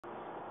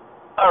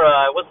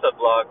Alright, what's up,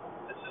 vlog?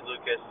 This is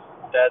Lucas.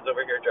 Dad's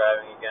over here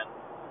driving again.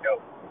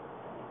 Go.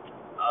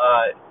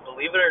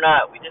 Believe it or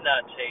not, we did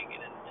not take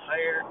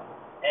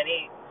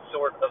any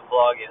sort of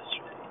vlog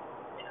yesterday.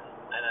 Yeah,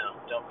 I know,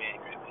 don't be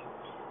angry at me.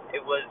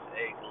 It was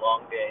a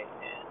long day,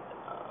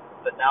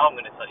 but now I'm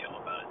going to tell you all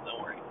about it,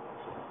 don't worry.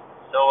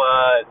 So,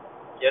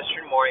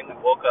 yesterday morning we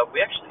woke up.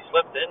 We actually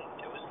slept in.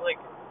 It was like,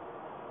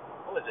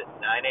 what was it,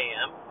 9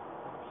 a.m.?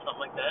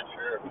 Something like that?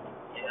 Sure.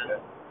 Yeah, Okay.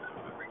 I don't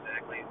remember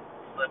exactly.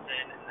 Slept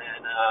in, and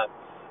then,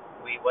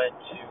 we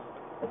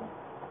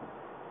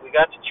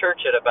got to church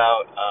at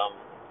about,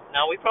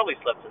 no, we probably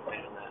slept in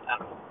later than that. I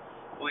don't know.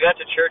 We got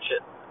to church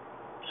at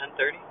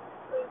 10:30.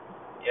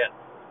 Yeah,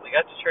 we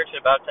got to church at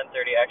about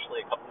 10:30.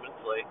 Actually, a couple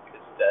minutes late because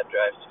Dad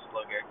drives too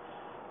slow here.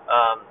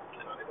 Not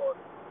anymore.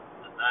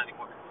 Not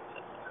anymore.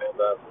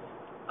 Hold up.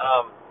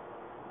 Um.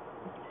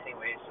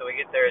 Anyway, so we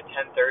get there at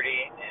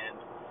 10:30, and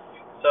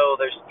so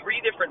there's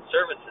three different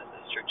services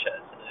this church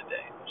has in a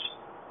day, which is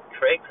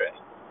cray.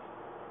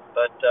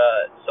 But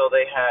so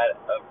they had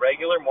a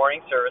regular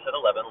morning service at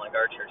 11, like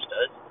our church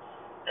does,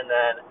 and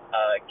then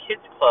kids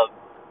club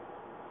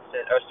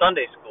or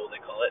Sunday school they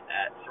call it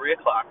at 3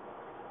 o'clock,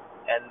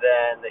 and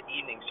then the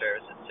evening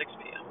service at 6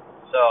 p.m.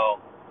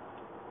 So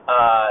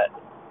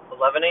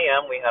 11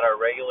 a.m. we had our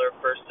regular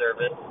first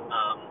service.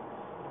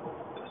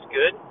 It was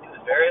good. It was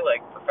very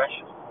like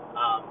professional.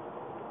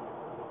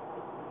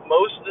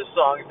 Most of the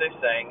songs they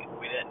sang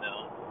we didn't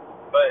know,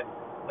 but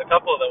a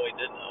couple of them we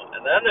did know.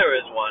 And then there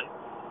was one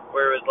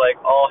where it was like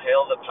all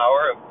hail the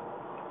power of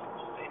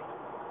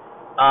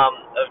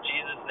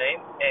Jesus'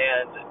 name,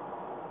 and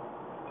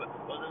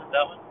wasn't it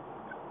that one?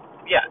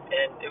 Yeah,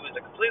 and it was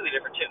a completely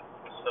different tune,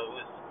 so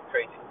it was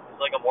crazy. It was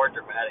like a more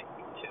dramatic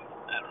tune.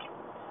 I don't know.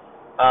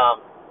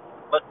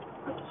 But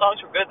the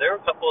songs were good. There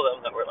were a couple of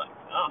them that were like,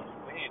 oh,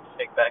 we need to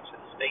take back to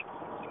the States.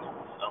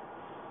 So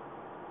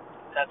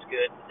that's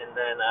good. And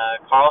then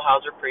Carl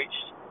Hauser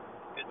preached.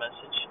 Good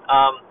message.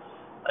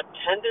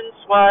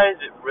 Attendance-wise,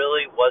 it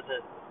really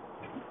wasn't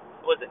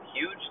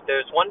huge.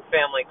 There's one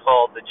family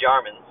called the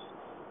Jarmans.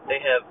 They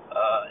have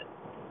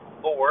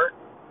four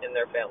in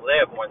their family.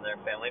 They have more in their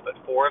family, but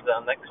four of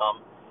them that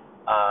come.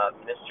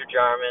 Mr.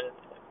 Jarman,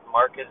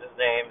 Mark is his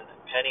name, and then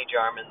Penny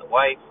Jarman, the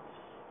wife,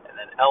 and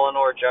then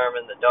Eleanor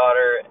Jarman, the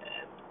daughter,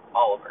 and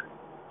Oliver,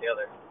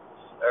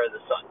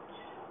 the son.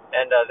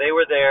 And they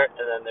were there,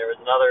 and then there was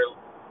another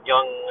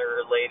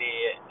younger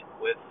lady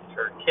with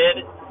her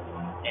kid,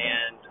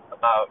 and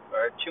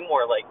two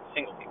more like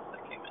single people that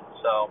came in.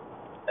 So,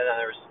 and then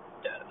there was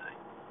Dad and I,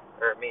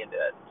 or me and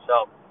Dad.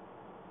 So,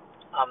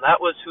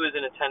 that was who was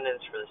in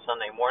attendance for the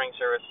Sunday morning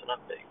service. So not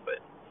big, but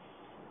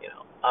you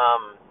know.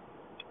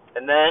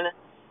 And then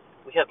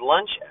we had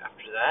lunch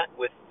after that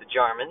with the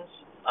Jarmans,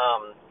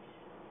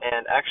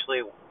 and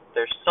actually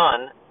their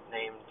son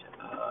named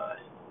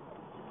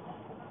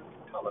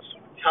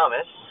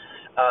Thomas,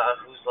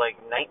 who's like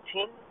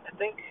 19, I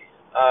think.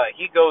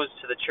 He goes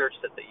to the church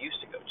that they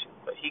used to go to,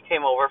 but he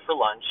came over for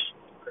lunch.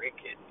 Great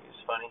kid, he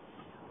was funny.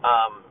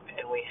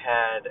 And we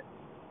had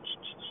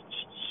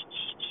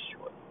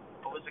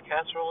what was the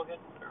casserole again?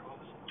 Or what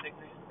was the thing?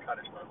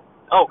 Cottage pie.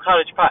 Oh,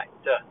 cottage pie.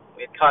 Duh.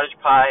 We had cottage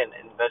pie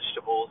and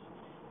vegetables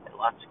and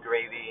lots of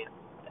gravy, and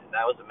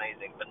that was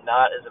amazing, but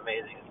not as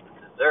amazing as the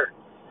dessert.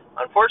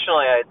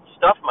 Unfortunately, I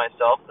stuffed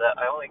myself that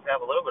I only could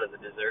have a little bit of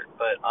the dessert,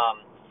 but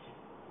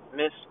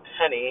Miss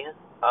Penny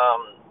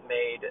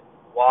made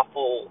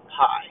waffle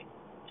pie,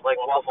 like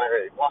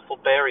waffle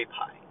berry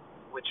pie,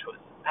 which was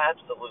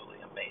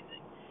absolutely amazing.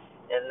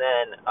 And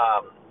then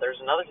there's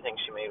another thing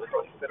she made with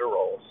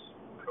Profiteroles.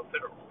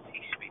 Profiteroles.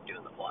 He should be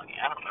doing the vlogging.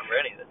 I don't remember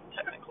any of the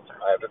technical terms.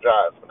 I have to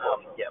drive.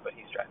 Yeah, but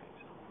he's driving.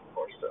 Of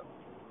course, so.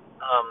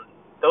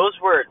 Those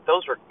were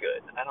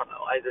good. I don't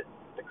know.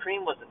 The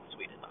cream wasn't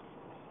sweet enough.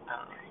 I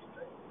don't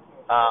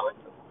know.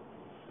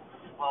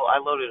 Well,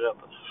 I loaded it up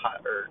with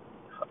hot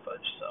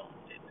fudge, so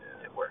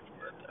it worked.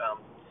 But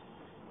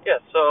yeah,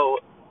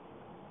 so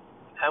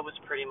that was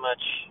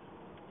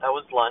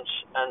lunch.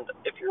 And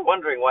if you're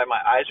wondering why my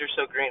eyes are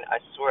so green,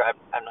 I swear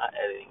I'm not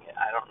editing it.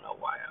 I don't know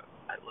why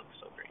I look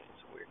so green.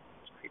 It's weird.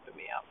 It's creeping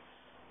me out.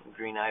 I'm a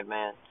green-eyed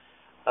man.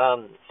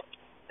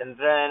 And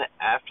then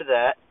after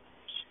that,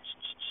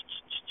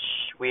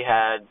 we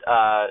had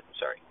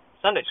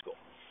Sunday school.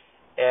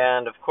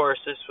 And of course,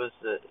 this was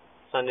the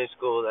Sunday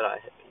school that I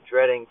had been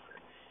dreading for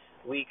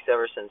weeks,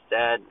 ever since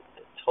Dad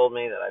told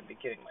me that I'd be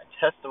giving my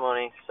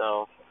testimony.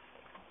 So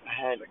I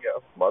had to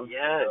go. Months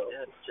ago.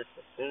 Just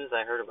as soon as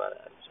I heard about it,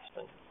 I've just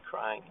been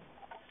crying,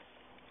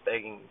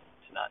 begging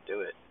to not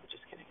do it.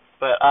 Just kidding.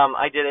 But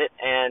I did it,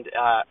 and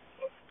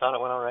thought it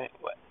went all right.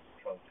 What?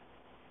 Trunk.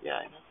 Yeah,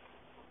 I know.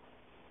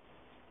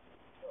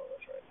 Oh,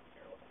 that's right.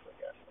 You're looking for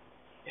gas.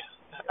 Yeah,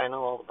 I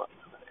know all the buttons.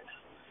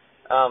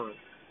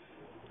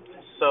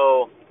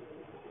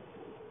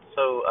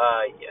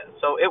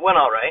 So it went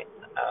all right.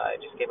 I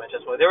just gave my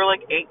testimony. There were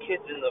like 8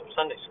 kids in the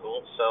Sunday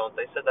school, so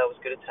they said that was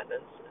good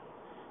attendance.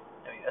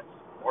 I mean, that's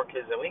more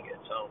kids than we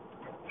get, so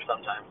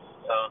sometimes.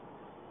 So,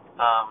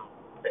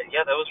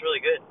 yeah, that was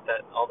really good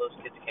that all those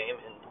kids came,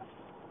 and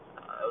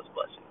that was a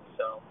blessing.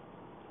 So,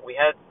 we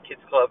had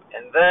kids club,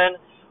 and then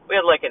we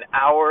had like an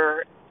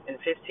hour and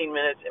 15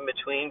 minutes in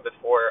between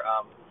before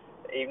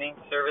the evening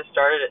service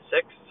started at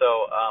 6. So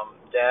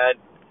Dad,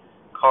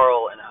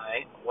 Carl, and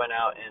I went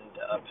out and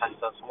passed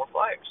out some more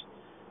flyers.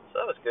 So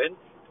that was good.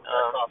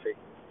 Coffee.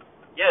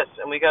 Yes,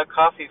 and we got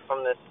coffee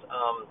from this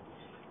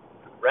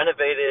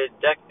renovated,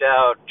 decked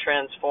out,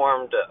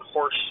 transformed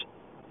horse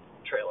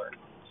trailer.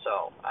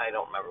 So I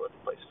don't remember what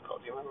the place is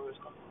called. Do you remember what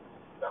it's called?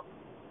 No.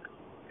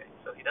 Okay,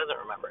 so he doesn't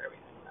remember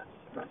everything. That's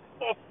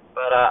surprising.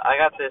 But I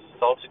got this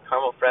salted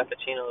caramel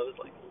frappuccino. It was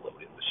like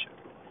loaded with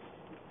sugar.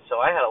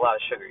 So I had a lot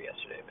of sugar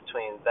yesterday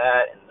between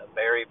that and the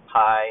berry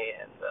pie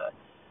and the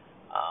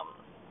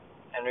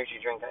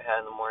energy drink I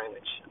had in the morning,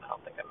 which I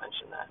don't think I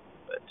mentioned that.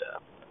 But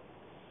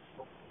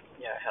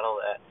yeah, I had all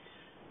that.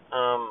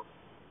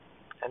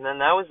 And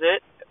then that was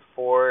it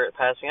for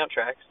passing out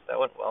tracts.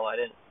 That went well. I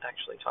didn't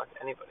actually talk to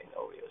anybody.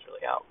 Nobody was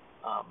really out.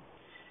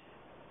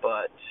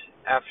 But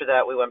after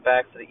that, we went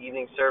back to the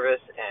evening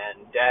service,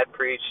 and Dad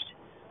preached.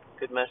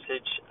 Good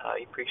message.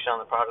 He preached on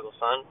the prodigal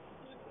son.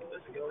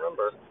 You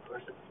remember? Of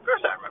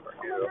course I remember.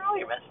 I remember all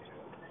your messages.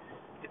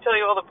 I can tell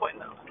you all the point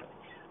now.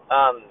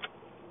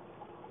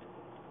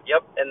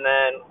 Yep, and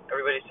then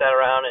everybody sat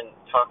around and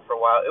talked for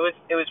a while. It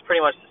was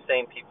pretty much the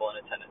same people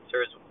in attendance.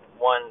 There was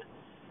one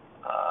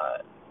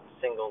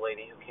single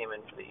lady who came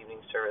in for the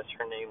evening service.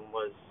 Her name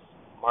was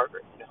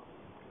Margaret. No,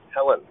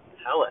 Helen.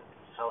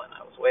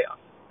 I was way off.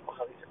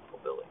 Wow, these are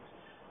cool buildings.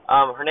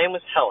 Her name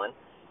was Helen,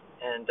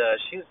 and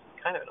she was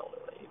kind of an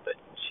older lady, but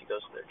she goes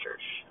to their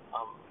church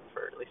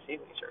for at least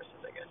evening services,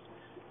 I guess.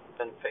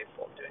 Been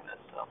faithful in doing this,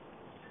 so.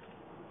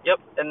 Yep,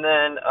 and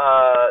then,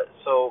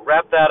 so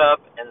wrapped that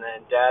up, and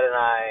then Dad and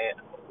I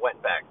went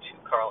back to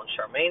Carl and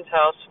Charmaine's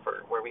house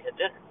for where we had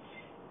dinner.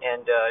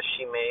 And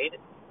she made,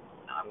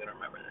 I'm going to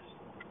remember this.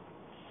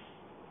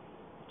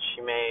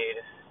 She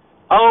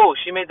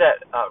made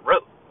that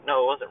roast.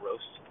 No, it wasn't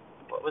roast.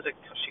 What was it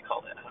she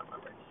called it? I don't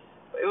remember.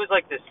 But it was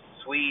like this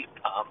sweet,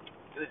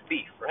 it was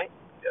beef, right?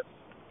 Yes.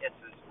 It's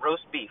this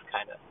roast beef,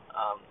 kind of,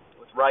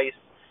 with rice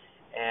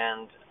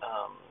and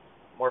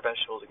more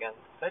vegetables again.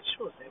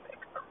 Vegetables they make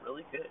are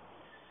really good.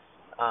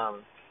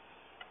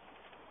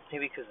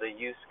 Maybe because they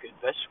use good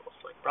vegetables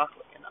like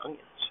broccoli and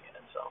onions she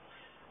had. So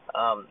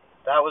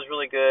that was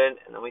really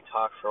good. And then we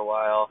talked for a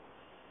while.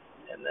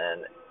 And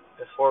then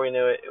before we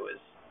knew it, it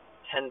was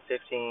 10:15,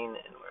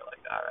 and we were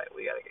like, all right,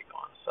 we got to get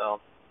going. So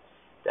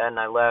Dad and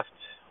I left,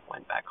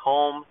 went back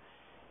home,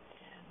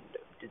 and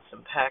did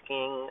some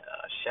packing,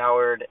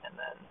 showered, and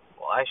then,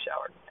 well, I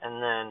showered. And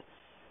then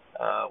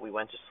we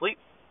went to sleep.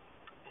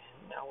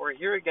 Now we're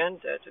here again.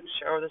 Dad took a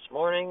shower this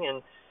morning,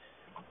 and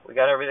we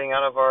got everything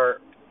out of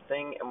our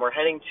thing, and we're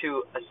heading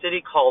to a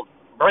city called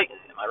Brighton.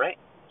 Am I right?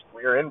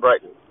 We are in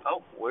Brighton.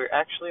 Oh, we're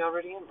actually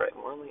already in Brighton.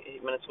 We're only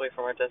 8 minutes away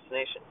from our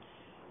destination.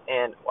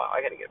 And, wow,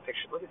 I got to get a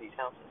picture. Look at these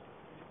houses.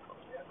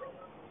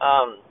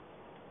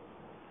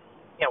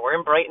 Yeah, we're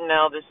in Brighton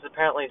now. This is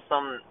apparently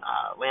some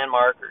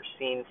landmark or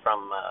scene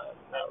from...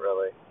 Not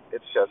really.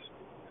 It's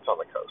on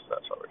the coast.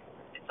 That's what we're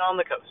doing. It's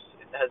on the coast.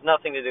 It has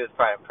nothing to do with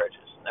Pride and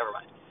Prejudice. Never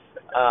mind.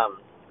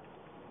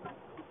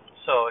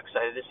 So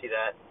excited to see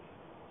that.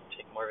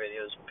 Take more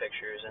videos and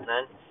pictures, and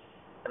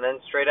then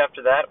straight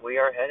after that we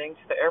are heading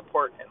to the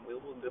airport, and we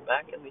will be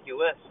back in the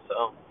U.S.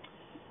 So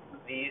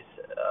these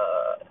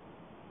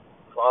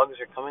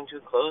vlogs are coming to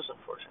a close,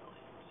 unfortunately.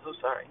 So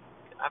sorry.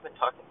 I've been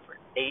talking for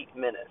 8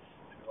 minutes.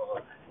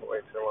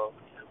 Way too long.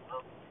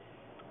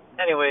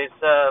 Anyways,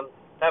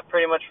 that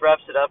pretty much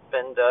wraps it up,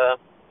 and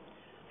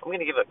I'm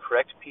gonna give a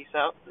correct peace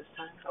out this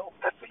time. Oh,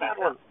 that's the bad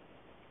one.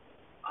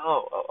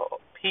 Oh,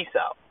 peace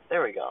out.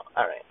 There we go.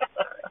 All right.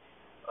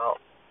 Well,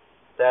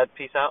 Dad,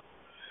 peace out.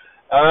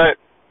 All right.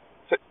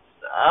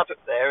 Stop.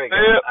 There we go.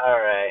 See ya.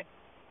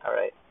 All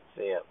right.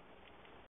 See ya.